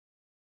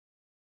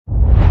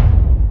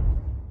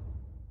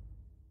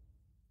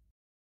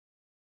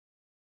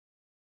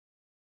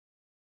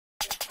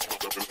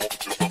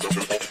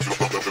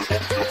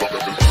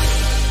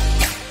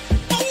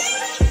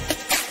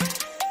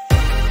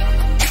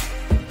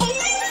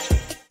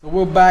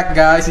We're back,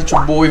 guys. It's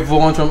your boy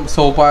Vaughn from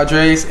Soul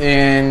Padres,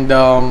 and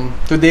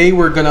today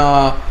we're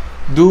gonna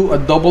do a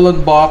double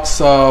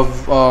unbox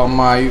of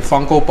my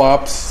Funko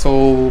Pops.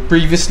 So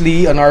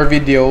previously on our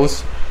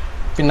videos,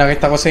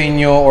 pinakita ko sa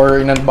inyo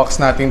or in-unbox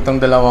natin itong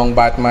dalawang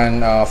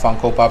Batman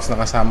Funko Pops na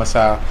kasama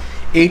sa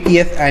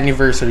 80th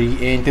anniversary.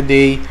 And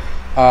today,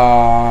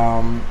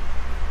 a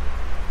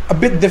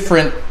bit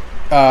different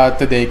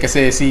today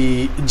kasi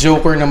si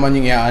Joker naman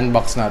yung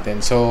i-unbox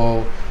natin.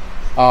 So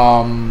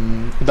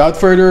without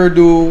further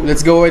ado,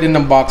 let's go ahead and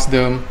unbox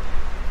them.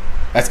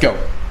 Let's go.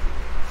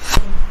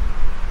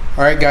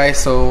 Alright guys,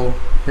 so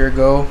here we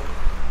go.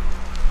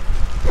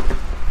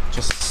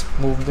 Just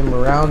move them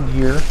around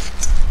here.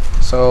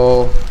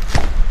 So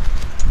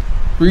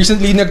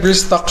recently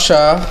nag-restock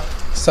siya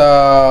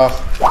sa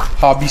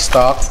hobby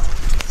stock.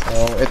 So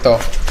ito,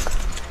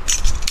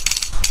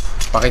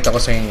 pakita ko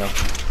sa inyo.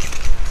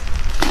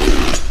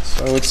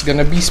 So it's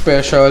gonna be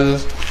special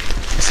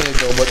kasi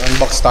double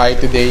unbox tayo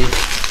today.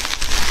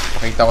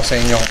 Pakita ko sa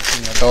inyo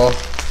kung ano to.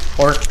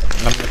 Or,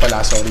 alam ko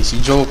pala, sorry,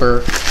 si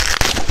Joker.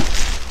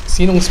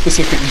 Sinong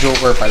specific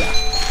Joker pala?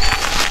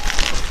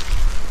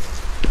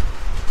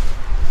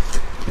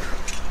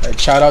 Right,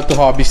 shout out to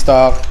Hobby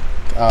Stock.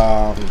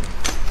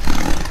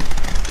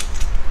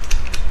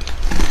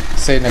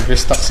 Kasi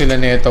nag-restock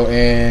sila nito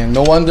and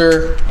no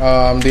wonder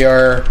they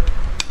are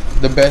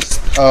the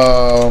best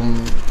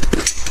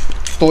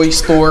toy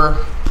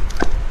store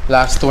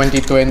last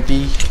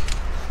 2020.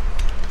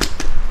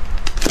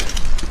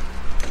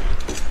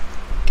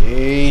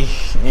 Okay,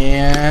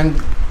 and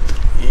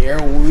here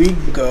we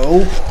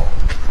go.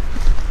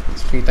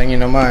 So, kita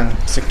nyo naman,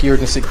 secure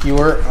na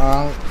secure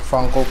ang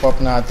Funko Pop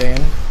natin.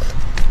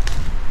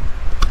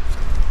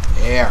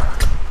 There.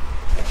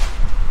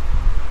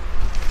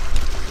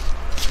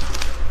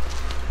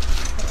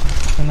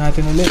 Ito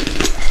natin ulit.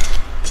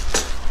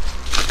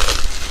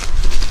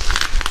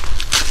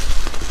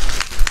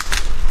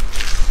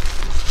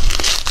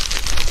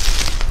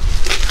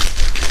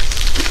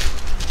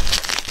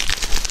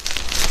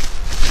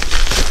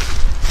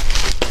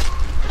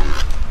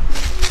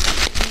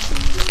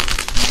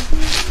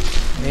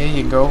 There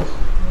you go.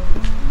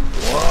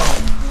 Wow.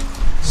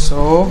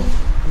 So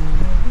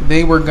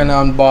today we're gonna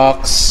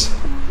unbox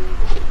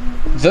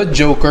the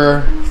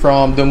Joker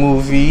from the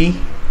movie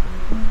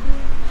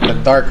The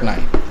Dark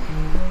Knight.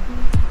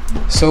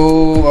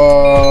 So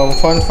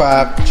fun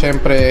fact,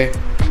 syempre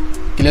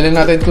kilala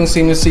natin kung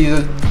sino si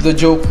the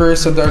Joker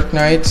sa Dark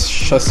Knight.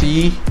 Siya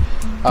si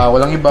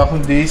walang iba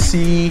kundi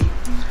si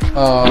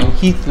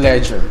Heath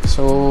Ledger.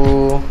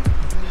 So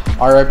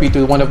RIP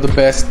to one of the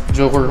best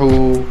Joker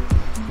who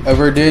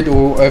ever did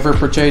or ever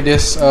portrayed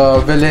this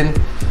villain.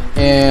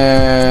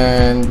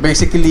 And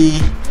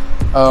basically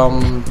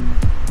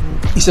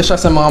isa siya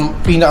sa mga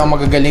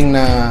pinakamagagaling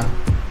na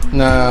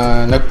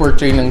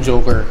nagportray ng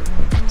Joker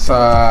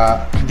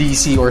sa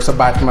DC or sa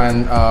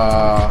Batman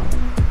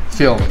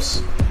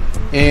films.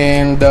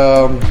 And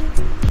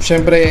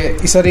syempre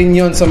isa rin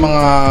yon sa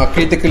mga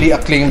critically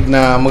acclaimed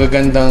na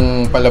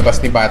magagandang palabas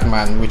ni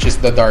Batman, which is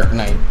The Dark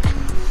Knight.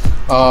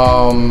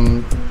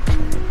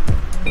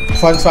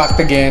 Fun fact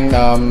again,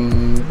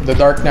 The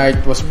Dark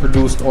Knight was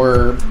produced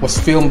or was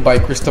filmed by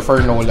Christopher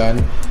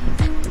Nolan,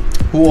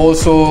 who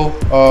also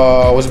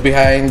was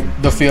behind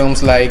the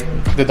films like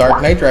The Dark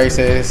Knight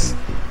Rises,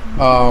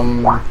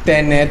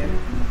 Tenet,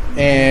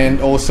 and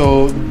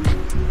also,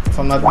 if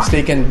I'm not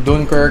mistaken,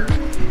 Dunkirk,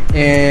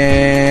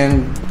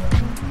 and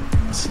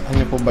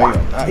ano po ba yun?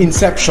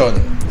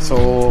 Inception.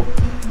 So,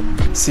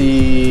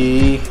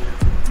 si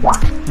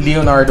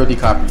Leonardo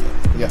DiCaprio.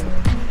 Yeah.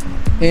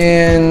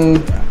 And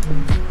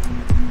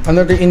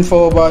another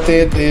info about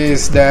it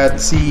is that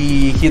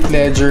si Heath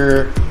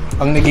Ledger,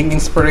 ang naging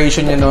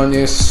inspiration niya noon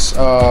is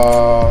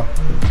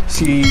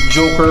si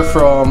Joker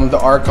from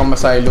the Arkham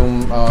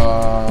Asylum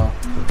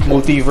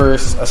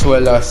multiverse, as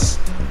well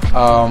as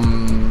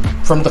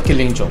from The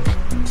Killing Joke.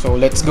 So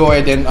let's go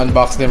ahead and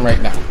unbox them right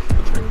now.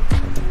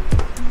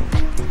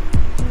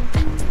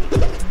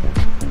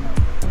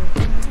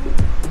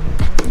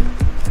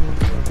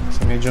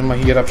 So medyo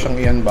mahirap siyang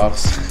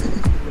i-unbox.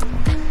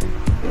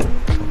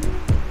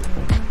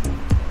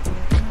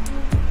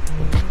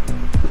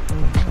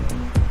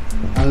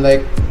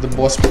 Unlike the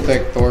Boss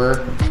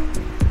Protector,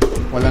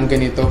 walang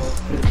ganito.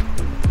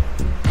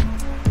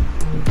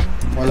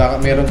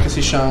 Meron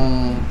kasi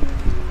siyang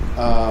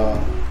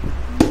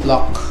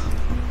lock.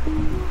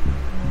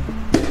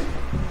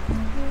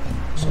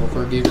 So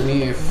forgive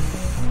me if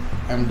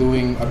I'm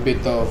doing a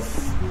bit of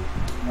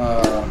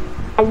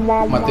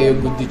Matteo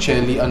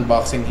Guidicelli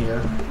unboxing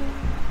here.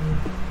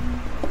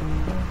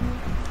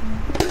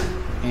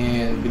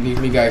 And believe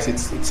me guys,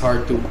 it's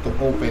hard to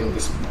open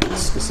this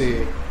box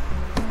kasi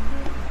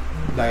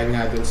dahil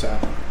nga dun sa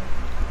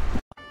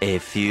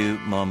a few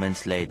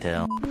moments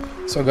later.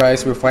 So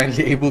guys, we're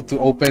finally able to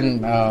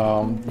open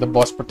the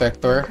Boss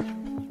Protector,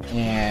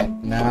 and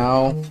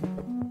now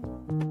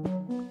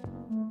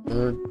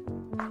we're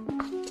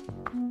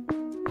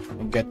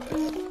get a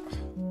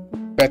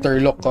better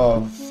look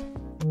of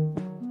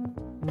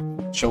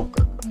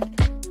Joker.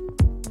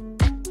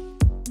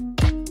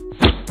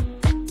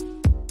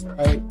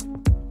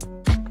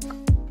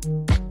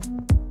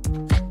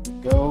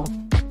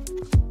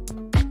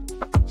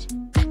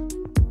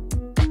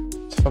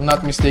 I'm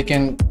not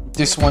mistaken,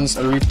 this one's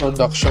a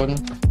reproduction.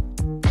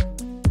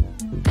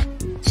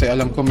 Kasi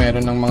alam ko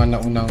meron ng mga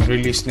naunang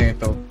release na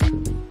ito.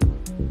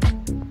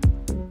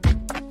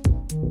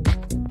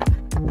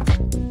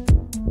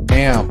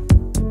 Damn.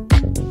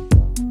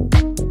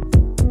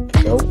 There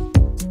you go.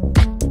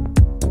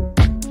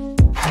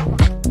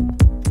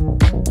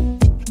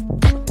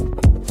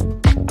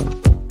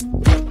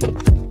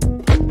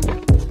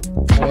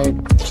 Right.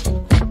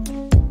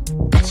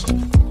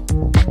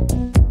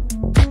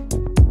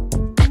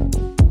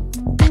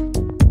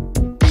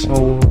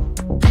 So,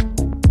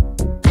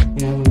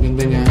 yan,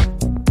 ganda niya.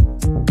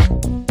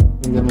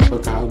 Ganda ng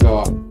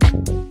pagkakagawa.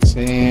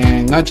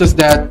 And not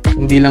just that,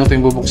 hindi lang ito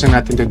yung bubuksan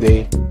natin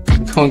today.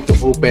 I'm going to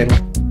open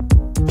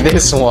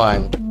this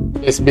one.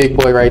 This big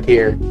boy right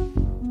here.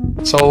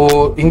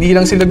 So, hindi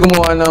lang sila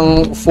gumawa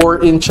ng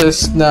 4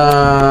 inches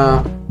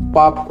na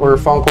pop or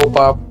Funko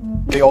Pop.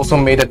 They also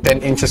made a 10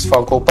 inches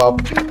Funko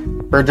Pop.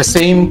 For the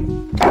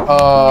same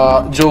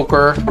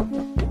Joker.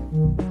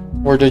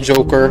 Or the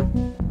Joker.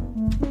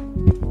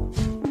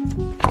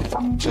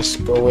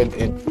 Just go ahead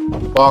and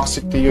unbox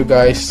it to you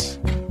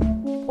guys.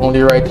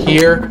 Only right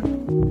here.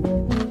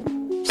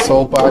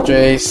 Soul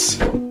Padres.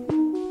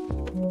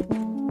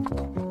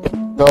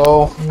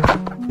 Go.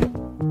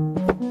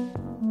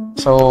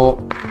 So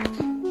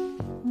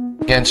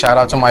again, shout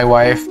out to my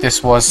wife.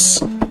 This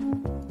was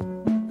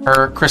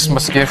her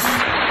Christmas gift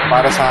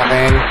para sa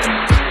akin.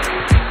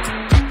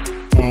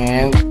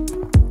 And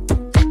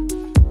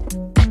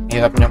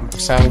hirap niya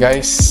buksan,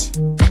 guys.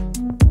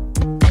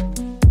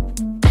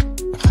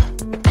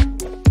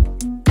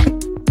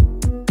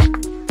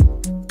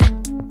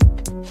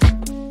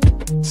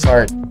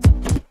 Sorry.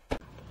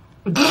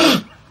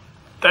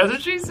 That's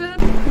what she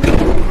said?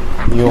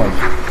 Yun.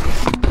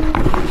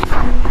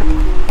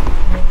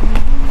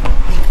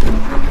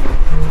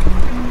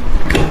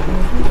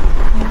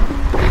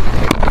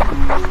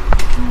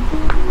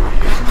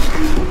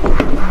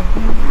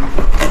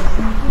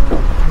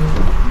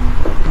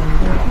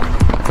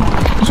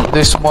 So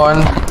this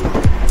one,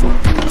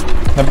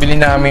 nabili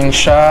namin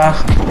siya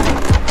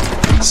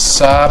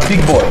sa Big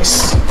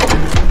Boys.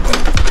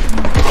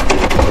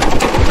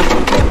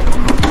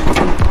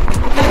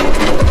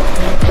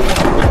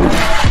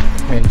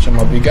 Medyo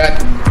mabigat.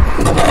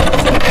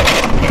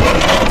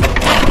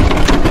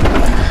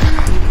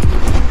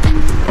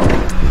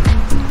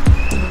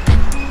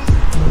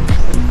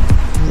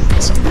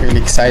 So I'm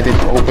really excited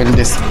to open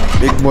this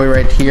big boy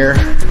right here.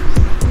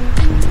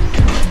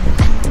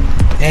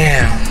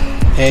 Damn.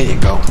 There you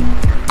go.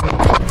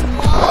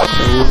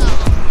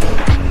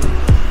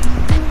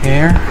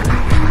 Here.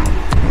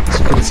 As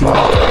you can see.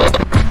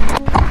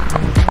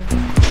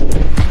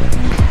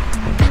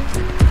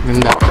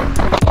 Ganda.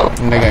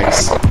 Ganda,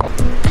 guys.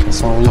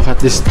 So look at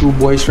these two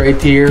boys right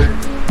here.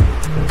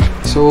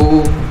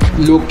 So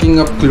looking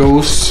up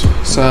close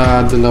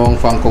sa dalawang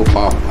Funko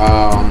Pop,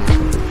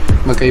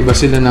 magkaiba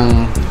sila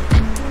ng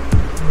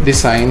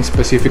design,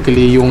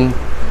 specifically yung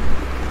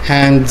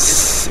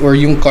hands or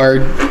yung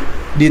card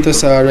dito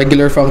sa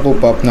regular Funko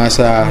Pop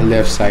nasa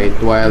left side,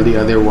 while the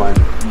other one,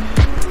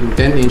 yung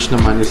 10 inch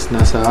naman, is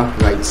nasa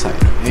right side.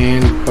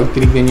 And pag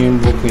tinignan nyo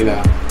yung book nila,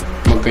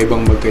 magkaiba,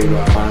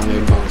 parang may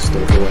ibang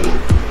story.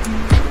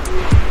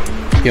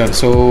 Yun.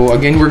 So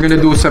again, we're gonna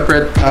do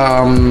separate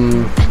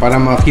para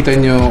makita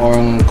nyo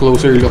ang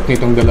closer look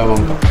nitong dalawang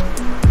to.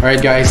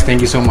 Alright guys, thank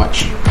you so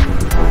much.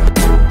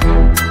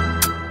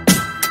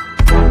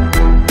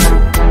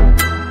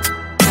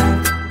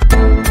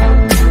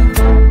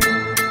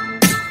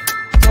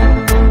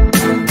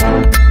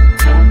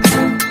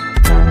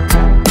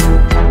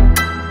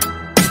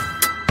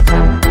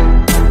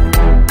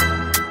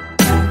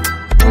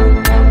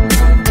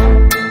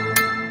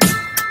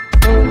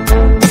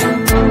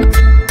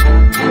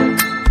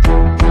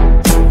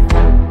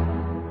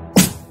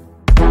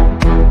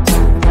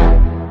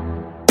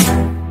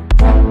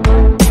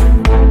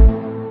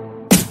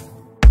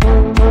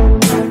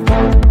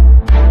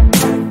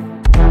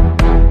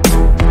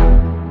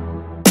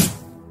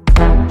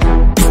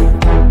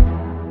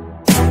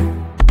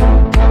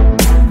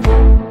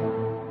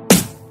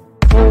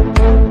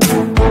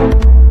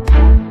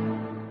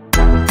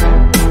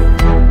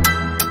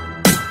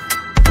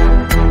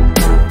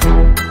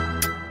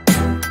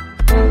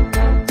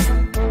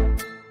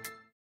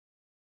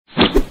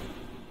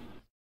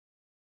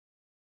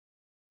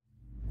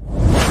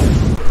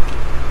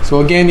 So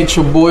again, it's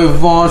your boy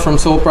Vaughn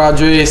from Soul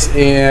Padres,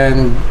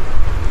 and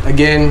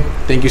again,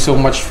 thank you so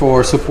much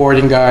for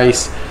supporting,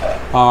 guys.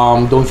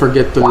 Don't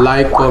forget to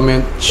like,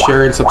 comment,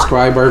 share, and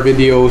subscribe our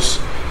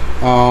videos.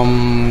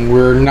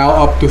 We're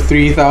now up to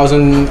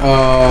 3,000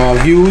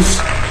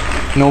 views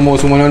and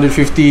almost 150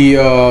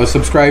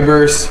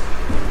 subscribers.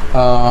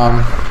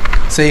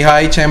 Say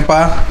hi,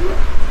 Chempa.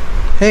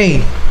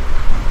 Hey,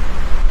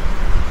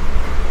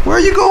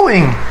 where are you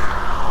going?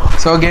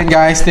 So again,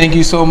 guys, thank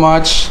you so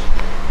much.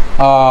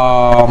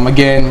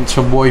 Again, it's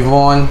your boy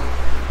Vaughn.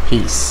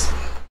 Peace.